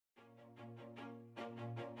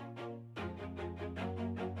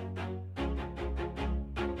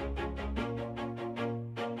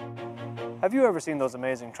Have you ever seen those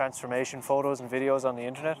amazing transformation photos and videos on the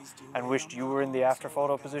internet and wished you were in the after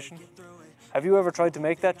photo position? Have you ever tried to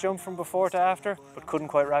make that jump from before to after, but couldn't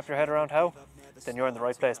quite wrap your head around how? Then you're in the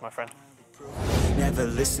right place, my friend. Never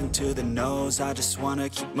listen to the no's, I just wanna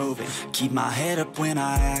keep moving. Keep my head up when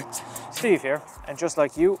I act. Steve here, and just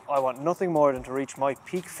like you, I want nothing more than to reach my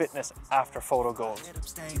peak fitness after photo goals.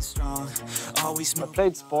 I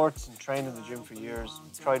played sports and trained in the gym for years,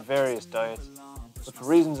 tried various diets, but for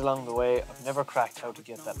reasons along the way, I've never cracked how to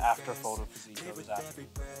get that after photo physique I was after.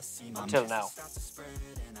 Until now.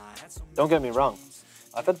 Don't get me wrong,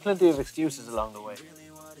 I've had plenty of excuses along the way.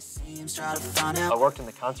 I worked in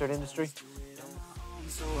the concert industry.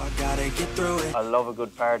 I love a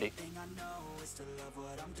good party.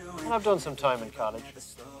 And I've done some time in college.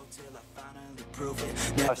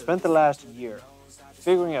 I've spent the last year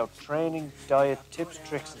figuring out training, diet, tips,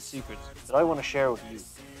 tricks and secrets that I want to share with you.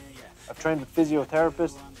 I've trained with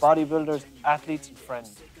physiotherapists, bodybuilders, athletes and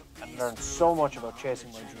friends, and learned so much about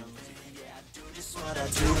chasing my dream physique.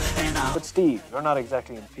 But Steve, you're not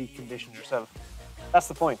exactly in peak condition yourself. That's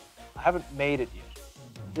the point. I haven't made it yet.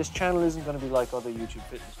 This channel isn't going to be like other YouTube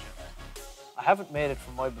fitness channels. I haven't made it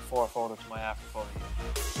from my before photo to my after photo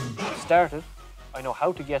yet. I've started, I know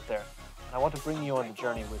how to get there, and I want to bring you on the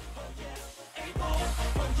journey with me.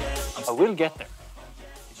 I will get there.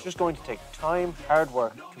 It's just going to take time, hard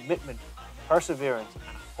work, commitment, perseverance, and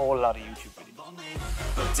a whole lot of YouTube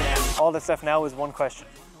videos. All that's left now is one question.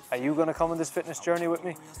 Are you going to come on this fitness journey with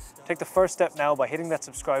me? Take the first step now by hitting that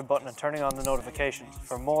subscribe button and turning on the notifications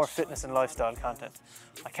for more fitness and lifestyle content.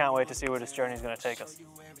 I can't wait to see where this journey is going to take us.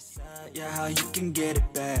 Yeah, how you can get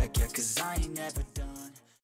it back, yeah, 'cause I ain't never done.